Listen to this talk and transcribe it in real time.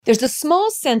There's a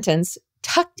small sentence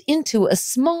tucked into a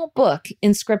small book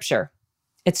in Scripture.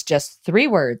 It's just 3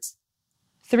 words,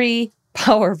 3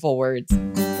 powerful words.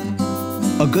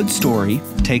 A good story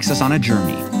takes us on a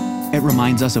journey. It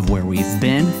reminds us of where we've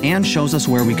been and shows us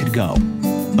where we could go.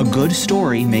 A good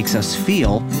story makes us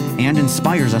feel and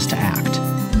inspires us to act.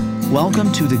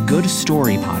 Welcome to the Good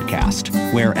Story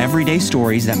Podcast, where everyday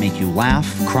stories that make you laugh,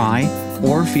 cry,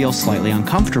 or feel slightly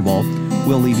uncomfortable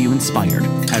will leave you inspired,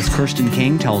 as Kirsten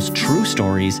King tells true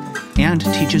stories and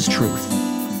teaches truth.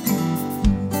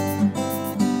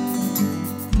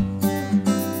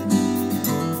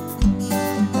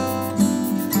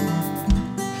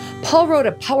 Paul wrote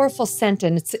a powerful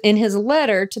sentence in his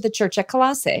letter to the church at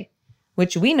Colossae,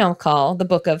 which we now call the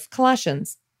book of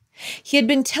Colossians. He had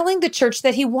been telling the church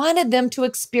that he wanted them to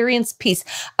experience peace,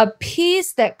 a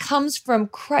peace that comes from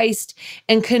Christ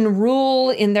and can rule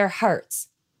in their hearts.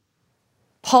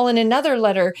 Paul, in another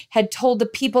letter, had told the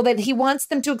people that he wants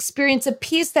them to experience a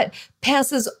peace that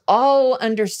passes all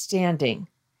understanding.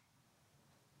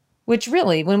 Which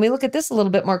really, when we look at this a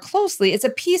little bit more closely, it's a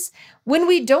peace when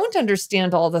we don't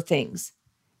understand all the things.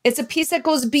 It's a peace that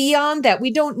goes beyond that.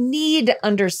 We don't need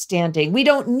understanding. We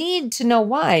don't need to know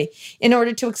why in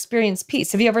order to experience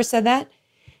peace. Have you ever said that?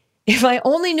 If I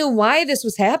only knew why this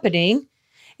was happening,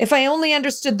 if I only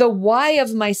understood the why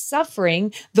of my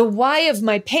suffering, the why of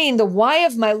my pain, the why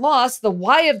of my loss, the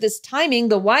why of this timing,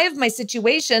 the why of my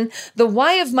situation, the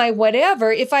why of my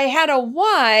whatever, if I had a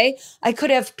why, I could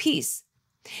have peace.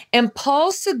 And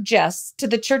Paul suggests to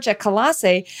the church at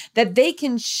Colossae that they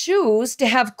can choose to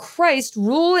have Christ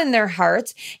rule in their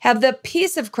hearts, have the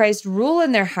peace of Christ rule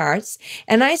in their hearts.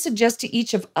 And I suggest to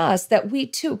each of us that we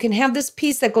too can have this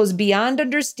peace that goes beyond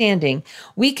understanding.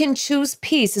 We can choose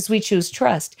peace as we choose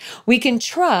trust. We can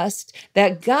trust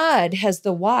that God has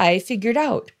the why figured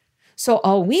out. So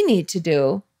all we need to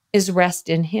do is rest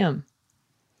in Him.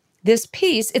 This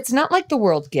peace, it's not like the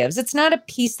world gives. It's not a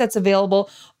peace that's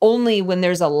available only when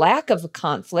there's a lack of a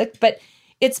conflict, but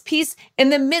it's peace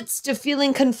in the midst of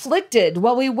feeling conflicted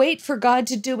while we wait for God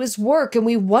to do His work and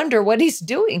we wonder what He's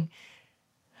doing.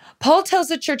 Paul tells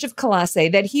the church of Colossae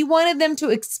that he wanted them to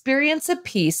experience a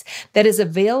peace that is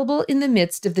available in the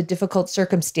midst of the difficult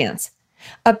circumstance.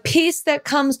 A peace that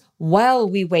comes while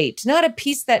we wait, not a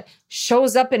peace that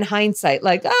shows up in hindsight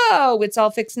like, oh, it's all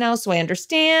fixed now, so I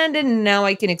understand, and now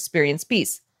I can experience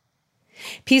peace.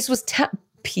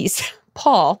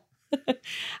 Paul,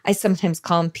 I sometimes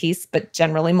call him Peace, but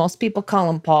generally most people call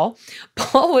him Paul.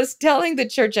 Paul was telling the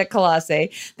church at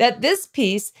Colossae that this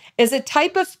peace is a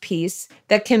type of peace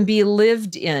that can be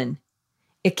lived in.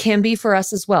 It can be for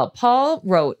us as well. Paul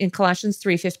wrote in Colossians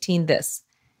 3:15 this,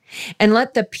 "And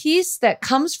let the peace that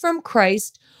comes from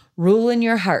Christ rule in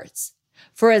your hearts.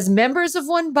 For as members of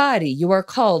one body, you are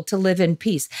called to live in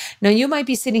peace." Now, you might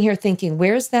be sitting here thinking,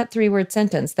 where's that 3-word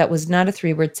sentence? That was not a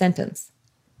 3-word sentence.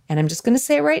 And I'm just going to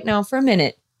say right now for a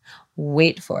minute,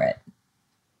 wait for it.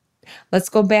 Let's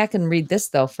go back and read this,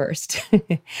 though, first.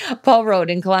 Paul wrote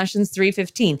in Colossians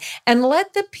 3:15, "And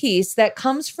let the peace that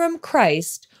comes from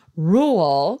Christ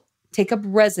rule," take up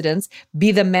residence,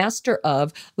 "be the master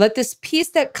of. Let this peace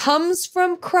that comes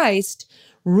from Christ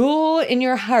rule in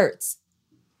your hearts."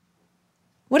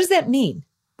 What does that mean?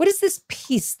 What is this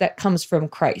peace that comes from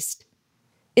Christ?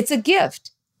 It's a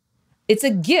gift. It's a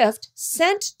gift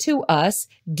sent to us,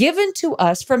 given to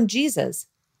us from Jesus.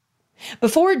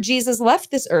 Before Jesus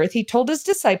left this earth, he told his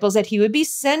disciples that he would be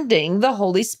sending the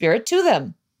Holy Spirit to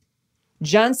them.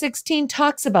 John 16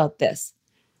 talks about this.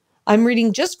 I'm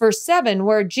reading just verse 7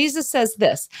 where Jesus says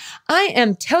this, "I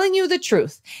am telling you the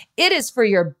truth. It is for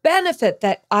your benefit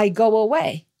that I go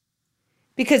away.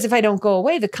 Because if I don't go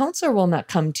away, the counselor will not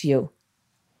come to you.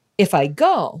 If I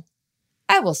go,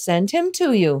 I will send him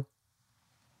to you."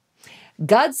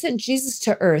 God sent Jesus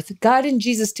to earth. God and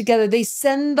Jesus together, they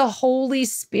send the Holy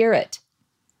Spirit.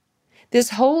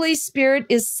 This Holy Spirit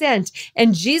is sent.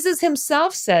 And Jesus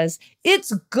himself says,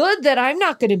 it's good that I'm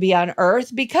not going to be on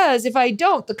earth because if I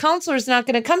don't, the counselor is not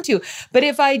going to come to you. But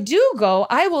if I do go,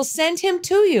 I will send him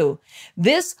to you.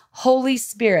 This Holy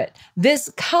Spirit, this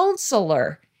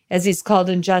counselor, as he's called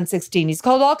in John 16, he's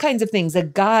called all kinds of things, a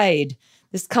guide,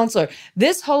 this counselor,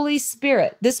 this Holy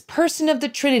Spirit, this person of the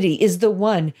Trinity is the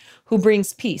one who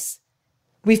brings peace.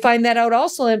 We find that out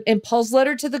also in Paul's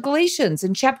letter to the Galatians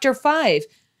in chapter 5.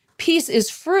 Peace is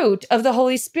fruit of the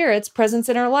Holy Spirit's presence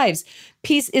in our lives.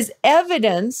 Peace is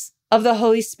evidence of the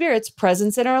Holy Spirit's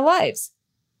presence in our lives.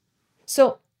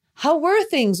 So how were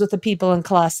things with the people in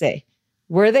Colossae?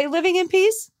 Were they living in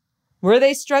peace? Were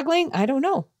they struggling? I don't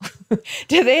know.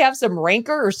 Did they have some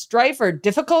rancor or strife or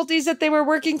difficulties that they were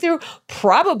working through?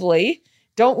 Probably.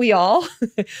 Don't we all?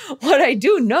 What I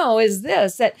do know is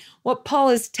this, that what Paul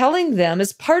is telling them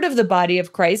as part of the body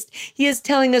of Christ, he is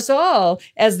telling us all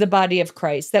as the body of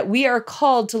Christ that we are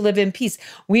called to live in peace.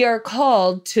 We are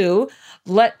called to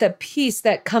let the peace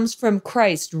that comes from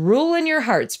Christ rule in your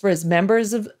hearts, for as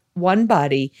members of one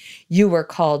body, you were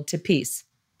called to peace.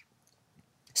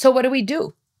 So what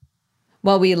do?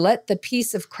 Well, we let the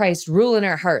peace of Christ rule in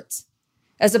our hearts,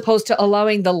 as opposed to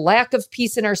allowing the lack of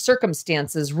peace in our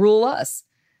circumstances rule us.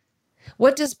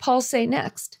 What does Paul say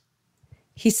next?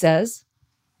 He says,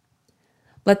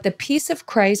 let the peace of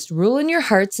Christ rule in your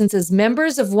hearts, since as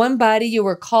members of one body you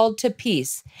were called to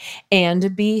peace,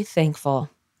 and be thankful.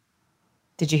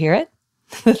 Did you hear it?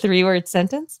 The 3-word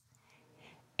sentence?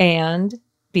 And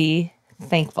be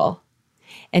thankful.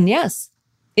 And yes,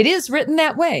 it is written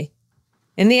that way.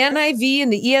 In the NIV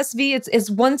and the ESV, it's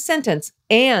one sentence,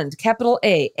 and, capital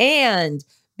A, and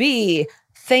be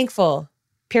thankful,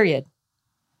 period.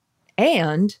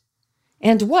 And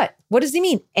what? What does he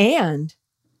mean? And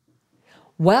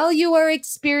while you are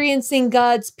experiencing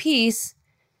God's peace,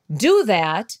 do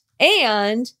that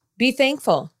and be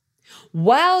thankful.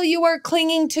 While you are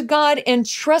clinging to God and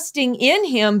trusting in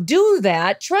him, do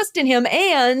that, trust in him,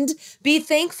 and be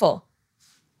thankful.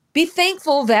 Be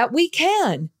thankful that we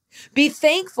can. Be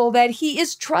thankful that he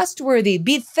is trustworthy.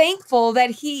 Be thankful that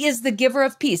he is the giver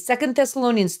of peace. 2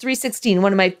 Thessalonians 3:16,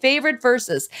 one of my favorite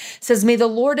verses, says, may the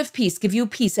Lord of peace give you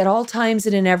peace at all times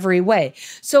and in every way.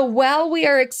 So while we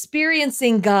are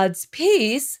experiencing God's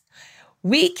peace,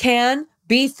 we can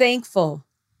be thankful.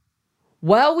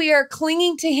 While we are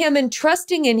clinging to him and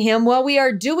trusting in him, while we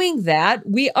are doing that,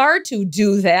 we are to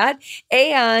do that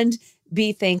and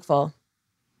be thankful.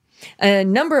 A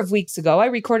number of weeks ago, I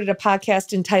recorded a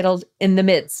podcast entitled In the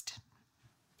Midst.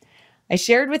 I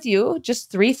shared with you just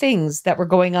 3 things that were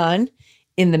going on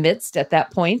in the midst at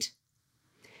that point.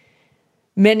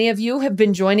 Many of you have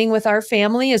been joining with our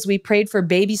family as we prayed for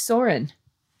baby Soren,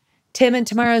 Tim and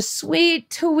Tamara's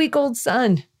sweet 2-week-old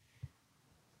son,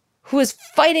 who was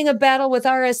fighting a battle with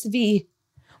RSV.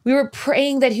 We were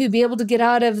praying that he would be able to get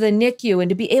out of the NICU and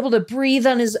to be able to breathe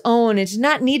on his own and to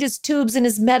not need his tubes and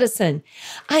his medicine.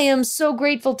 I am so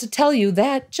grateful to tell you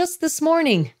that just this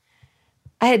morning,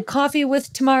 I had coffee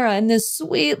with Tamara and this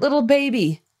sweet little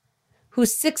baby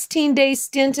whose 16-day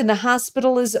stint in the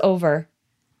hospital is over.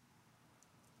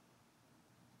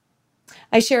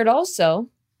 I shared also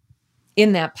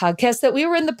in that podcast that we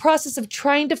were in the process of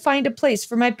trying to find a place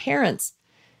for my parents.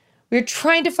 We were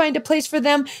trying to find a place for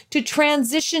them to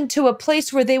transition to a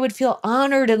place where they would feel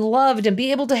honored and loved and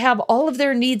be able to have all of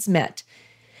their needs met.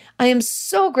 I am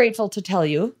so grateful to tell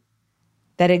you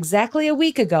that exactly a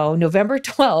week ago, November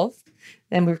 12th,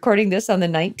 and we're recording this on the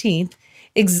 19th,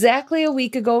 exactly a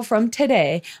week ago from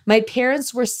today, my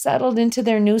parents were settled into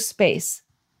their new space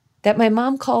that my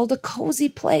mom called a cozy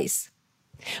place.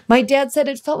 My dad said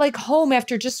it felt like home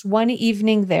after just one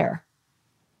evening there.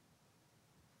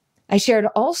 I shared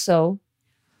also,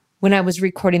 when I was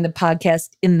recording the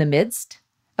podcast In the Midst,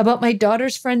 about my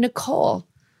daughter's friend Nicole,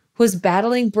 who is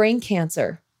battling brain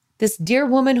cancer, this dear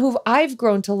woman who I've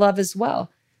grown to love as well.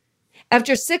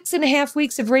 After 6.5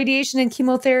 weeks of radiation and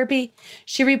chemotherapy,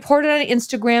 she reported on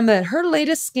Instagram that her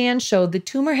latest scan showed the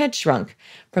tumor had shrunk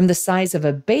from the size of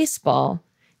a baseball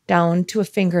down to a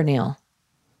fingernail.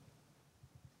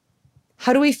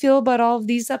 How do we feel about all of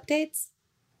these updates?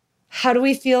 How do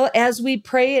we feel as we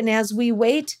pray and as we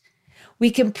wait? We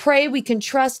can pray, we can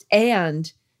trust,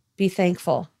 and be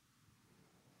thankful.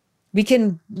 We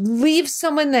can leave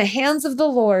someone in the hands of the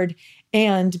Lord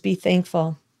and be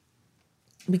thankful.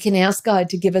 We can ask God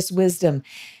to give us wisdom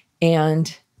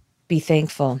and be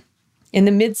thankful. In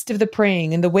the midst of the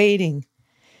praying and the waiting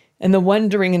and the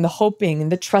wondering and the hoping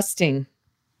and the trusting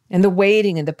and the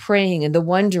waiting and the praying and the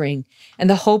wondering and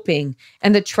the hoping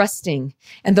and the trusting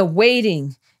and the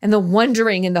waiting and the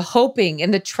wondering and the hoping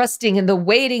and the trusting and the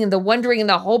waiting and the wondering and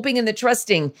the hoping and the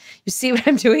trusting. You see what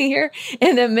I'm doing here?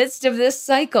 In the midst of this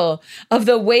cycle of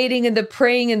the waiting and the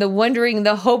praying and the wondering and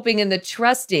the hoping and the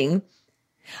trusting,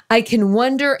 I can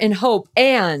wonder and hope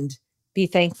and be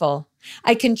thankful.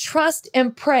 I can trust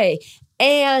and pray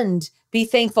and be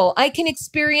thankful. I can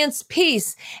experience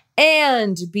peace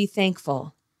and be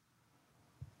thankful.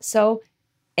 So,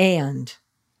 and.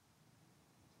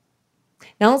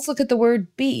 Now let's look at the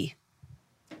word be.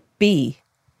 Be.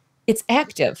 It's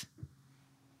active.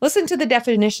 Listen to the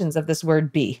definitions of this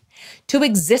word be. To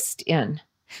exist in.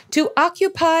 To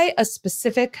occupy a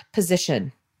specific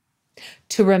position.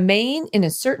 To remain in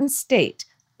a certain state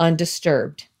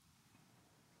undisturbed.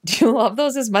 Do you love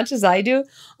those as much as I do?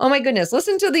 Oh my goodness.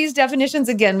 Listen to these definitions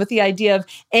again with the idea of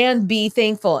and be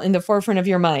thankful in the forefront of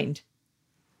your mind.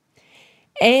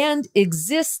 and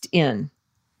exist in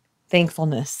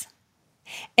thankfulness,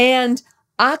 and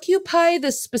occupy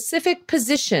the specific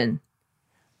position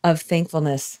of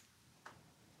thankfulness.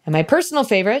 And my personal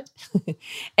favorite,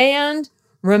 and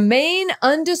remain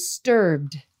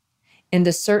undisturbed in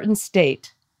the certain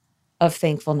state of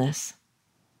thankfulness.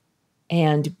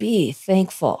 And be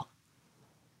thankful.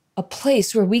 A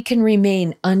place where we can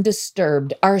remain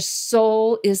undisturbed. Our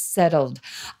soul is settled.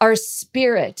 Our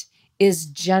spirit is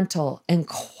gentle and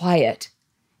quiet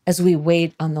as we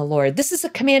wait on the Lord. This is a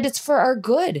command. It's for our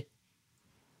good.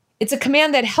 It's a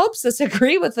command that helps us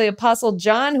agree with the Apostle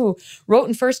John, who wrote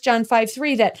in 1 John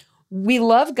 5:3 that we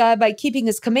love God by keeping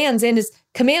his commands, and his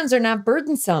commands are not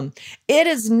burdensome. It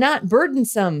is not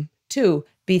burdensome to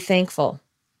be thankful.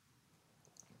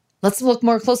 Let's look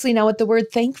more closely now at the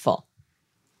word thankful.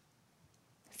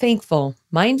 Thankful,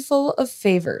 mindful of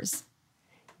favors,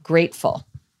 grateful.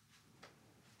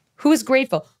 Who is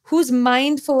grateful? Who's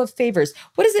mindful of favors?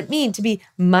 What does it mean to be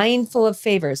mindful of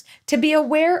favors? To be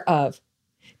aware of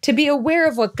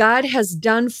what God has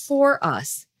done for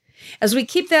us. As we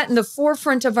keep that in the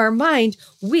forefront of our mind,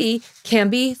 we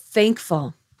can be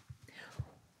thankful.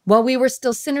 While we were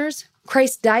still sinners,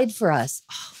 Christ died for us.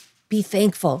 Oh, be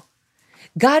thankful.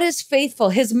 God is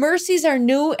faithful. His mercies are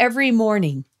new every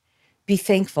morning. Be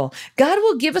thankful. God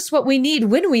will give us what we need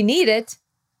when we need it.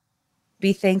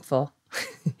 Be thankful.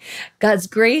 God's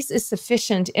grace is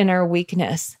sufficient in our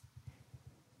weakness.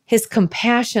 His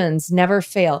compassions never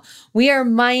fail. We are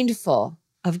mindful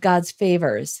of God's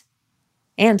favors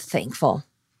and thankful.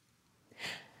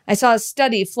 I saw a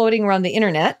study floating around the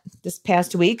internet this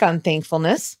past week on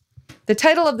thankfulness. The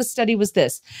title of the study was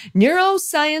this: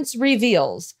 Neuroscience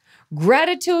reveals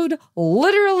gratitude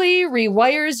literally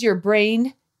rewires your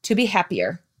brain to be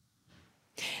happier.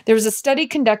 There was a study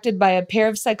conducted by a pair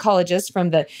of psychologists from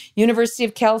the University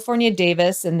of California,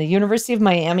 Davis and the University of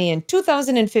Miami in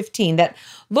 2015 that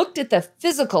looked at the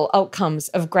physical outcomes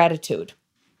of gratitude.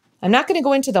 I'm not going to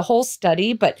go into the whole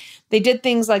study, but they did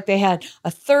things like they had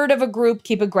a third of a group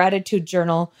keep a gratitude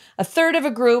journal, a third of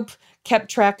a group kept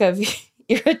track of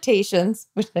irritations,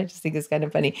 which I just think is kind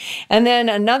of funny, and then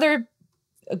another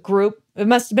group, it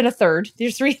must have been a third.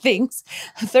 There's three things.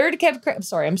 A third kept, a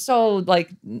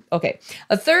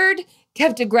third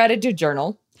kept a gratitude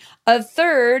journal. A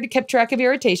third kept track of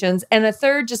irritations, and a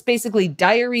third just basically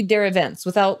diaried their events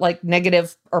without like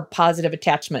negative or positive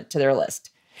attachment to their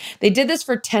list. They did this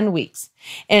for 10 weeks.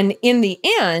 And in the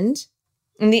end,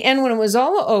 when it was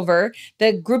all over,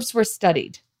 the groups were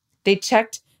studied. They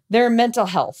checked their mental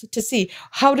health to see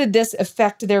how did this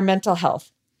affect their mental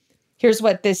health. Here's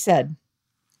what they said.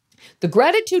 The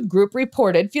gratitude group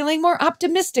reported feeling more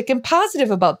optimistic and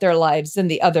positive about their lives than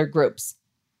the other groups.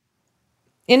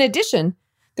 In addition,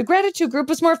 the gratitude group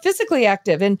was more physically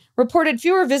active and reported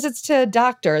fewer visits to a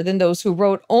doctor than those who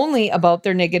wrote only about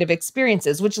their negative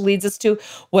experiences, which leads us to,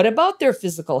 what about their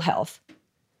physical health?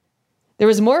 There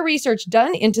was more research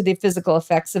done into the physical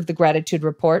effects of the gratitude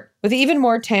report with even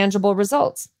more tangible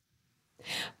results.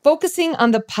 Focusing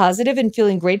on the positive and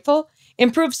feeling grateful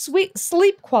improves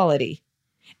sleep quality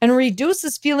and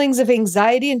reduces feelings of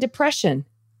anxiety and depression.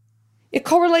 It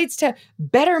correlates to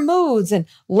better moods and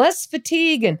less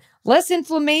fatigue and less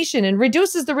inflammation and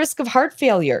reduces the risk of heart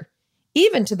failure,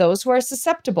 even to those who are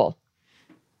susceptible.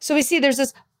 So we see there's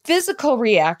this physical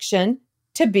reaction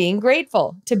to being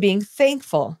grateful, to being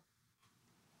thankful.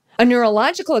 A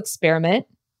neurological experiment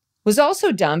was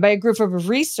also done by a group of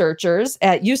researchers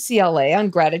at UCLA on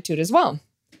gratitude as well.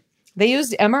 They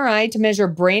used MRI to measure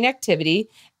brain activity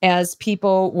as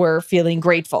people were feeling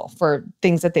grateful for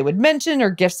things that they would mention or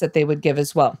gifts that they would give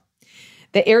as well.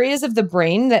 The areas of the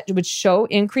brain that would show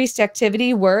increased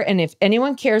activity were, and if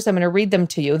anyone cares, I'm going to read them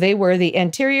to you. They were the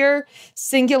anterior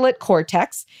cingulate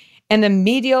cortex and the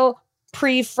medial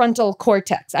prefrontal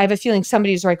cortex. I have a feeling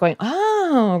somebody's going,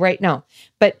 oh, right now.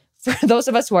 But for those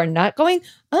of us who are not going,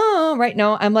 oh, right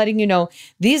now, I'm letting you know,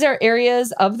 these are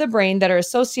areas of the brain that are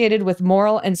associated with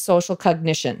moral and social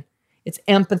cognition. It's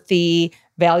empathy,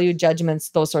 value judgments,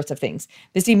 those sorts of things.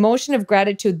 This emotion of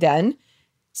gratitude then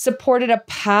supported a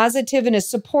positive and a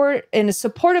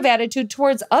supportive attitude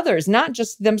towards others, not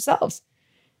just themselves.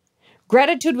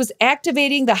 Gratitude was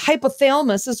activating the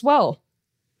hypothalamus as well,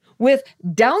 with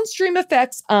downstream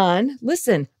effects on,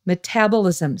 listen,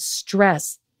 metabolism,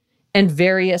 stress, and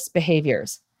various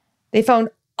behaviors. They found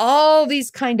all these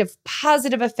kind of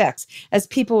positive effects as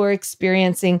people were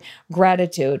experiencing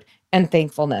gratitude and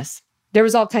thankfulness. There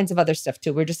was all kinds of other stuff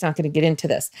too. We're just not going to get into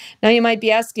this. Now you might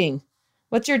be asking,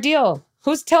 what's your deal?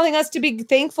 Who's telling us to be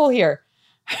thankful here?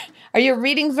 Are you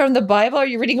reading from the Bible? Are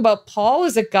you reading about Paul?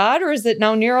 Is it God or is it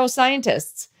now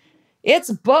neuroscientists?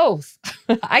 It's both.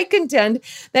 I contend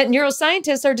that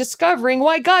neuroscientists are discovering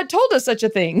why God told us such a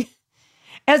thing.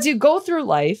 As you go through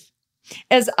life,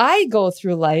 as I go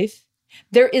through life,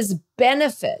 there is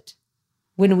benefit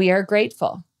when we are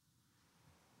grateful.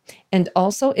 And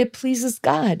also it pleases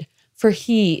God, for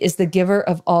he is the giver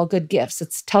of all good gifts.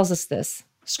 It tells us this.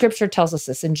 Scripture tells us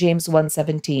this in James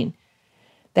 1:17,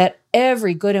 that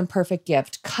every good and perfect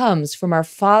gift comes from our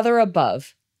Father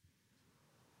above.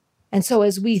 And so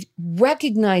as we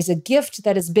recognize a gift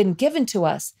that has been given to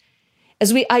us,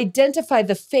 as we identify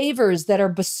the favors that are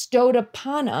bestowed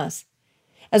upon us,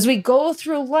 as we go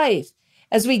through life,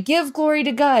 as we give glory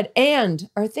to God and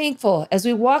are thankful, as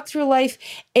we walk through life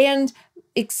and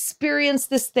experience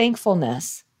this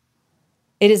thankfulness,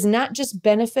 it is not just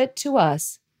benefit to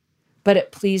us, but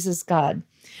it pleases God.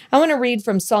 I want to read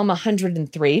from Psalm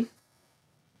 103,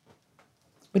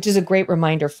 which is a great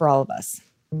reminder for all of us.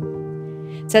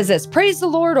 It says this: "Praise the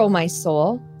Lord, O my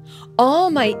soul. All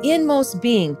my inmost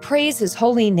being, praise his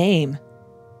holy name.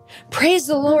 Praise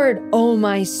the Lord, O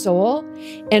my soul,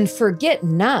 and forget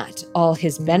not all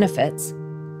his benefits,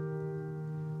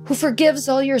 who forgives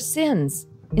all your sins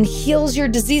and heals your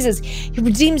diseases. He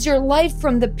redeems your life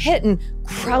from the pit and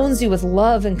crowns you with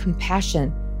love and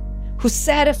compassion, who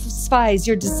satisfies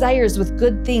your desires with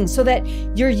good things so that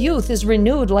your youth is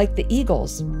renewed like the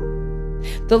eagles.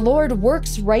 The Lord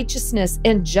works righteousness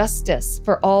and justice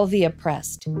for all the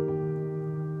oppressed.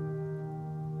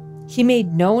 He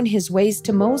made known his ways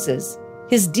to Moses,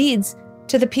 his deeds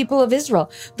to the people of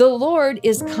Israel. The Lord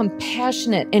is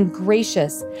compassionate and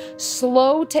gracious,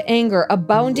 slow to anger,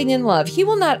 abounding in love. He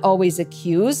will not always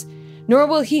accuse, nor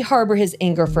will he harbor his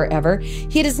anger forever.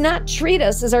 He does not treat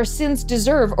us as our sins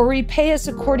deserve or repay us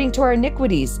according to our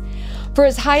iniquities. For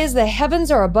as high as the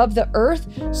heavens are above the earth,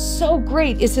 so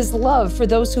great is his love for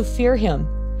those who fear him.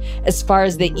 As far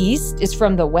as the east is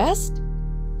from the west,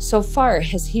 so far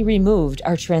has he removed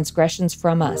our transgressions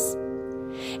from us.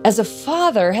 As a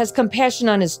father has compassion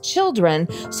on his children,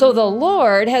 so the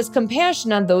Lord has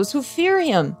compassion on those who fear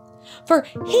him. For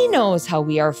he knows how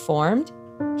we are formed.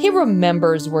 He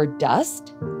remembers we're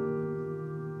dust.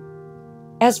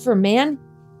 As for man,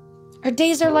 our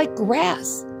days are like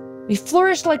grass. We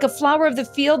flourish like a flower of the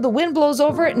field. The wind blows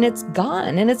over it and it's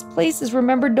gone, and its place is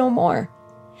remembered no more.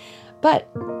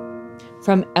 But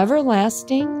from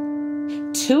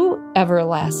everlasting to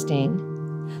everlasting,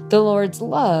 the Lord's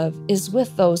love is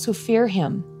with those who fear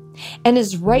him, and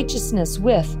his righteousness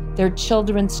with their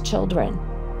children's children,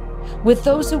 with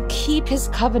those who keep his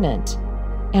covenant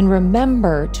and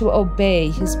remember to obey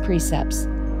his precepts.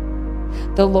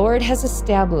 The Lord has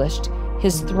established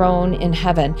his throne in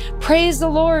heaven. Praise the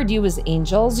Lord, you his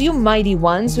angels, you mighty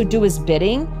ones who do his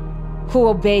bidding, who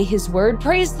obey his word.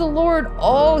 Praise the Lord,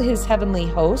 all his heavenly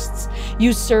hosts,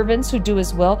 you servants who do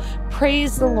his will.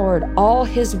 Praise the Lord, all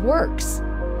his works,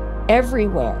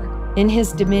 everywhere in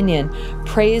his dominion.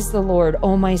 Praise the Lord,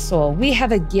 O my soul. We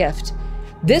have a gift.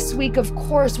 This week, of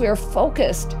course, we are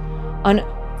focused on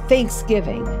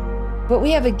Thanksgiving, but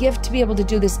we have a gift to be able to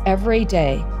do this every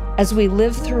day as we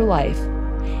live through life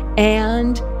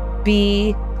and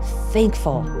be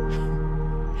thankful.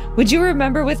 Would you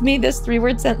remember with me this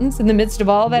 3-word sentence in the midst of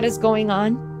all that is going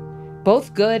on,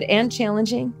 both good and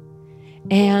challenging?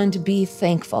 And be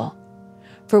thankful,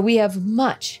 for we have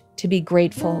much to be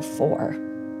grateful for.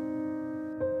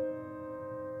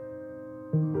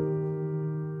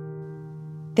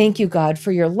 Thank you, God,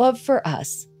 for your love for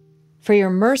us, for your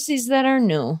mercies that are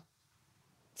new,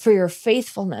 for your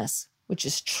faithfulness, which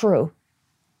is true.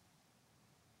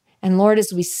 And Lord,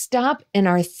 as we stop and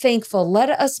are thankful, let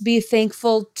us be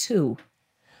thankful too.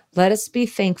 Let us be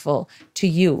thankful to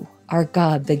you, our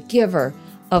God, the giver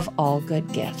of all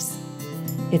good gifts.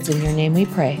 It's in your name we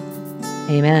pray.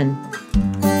 Amen.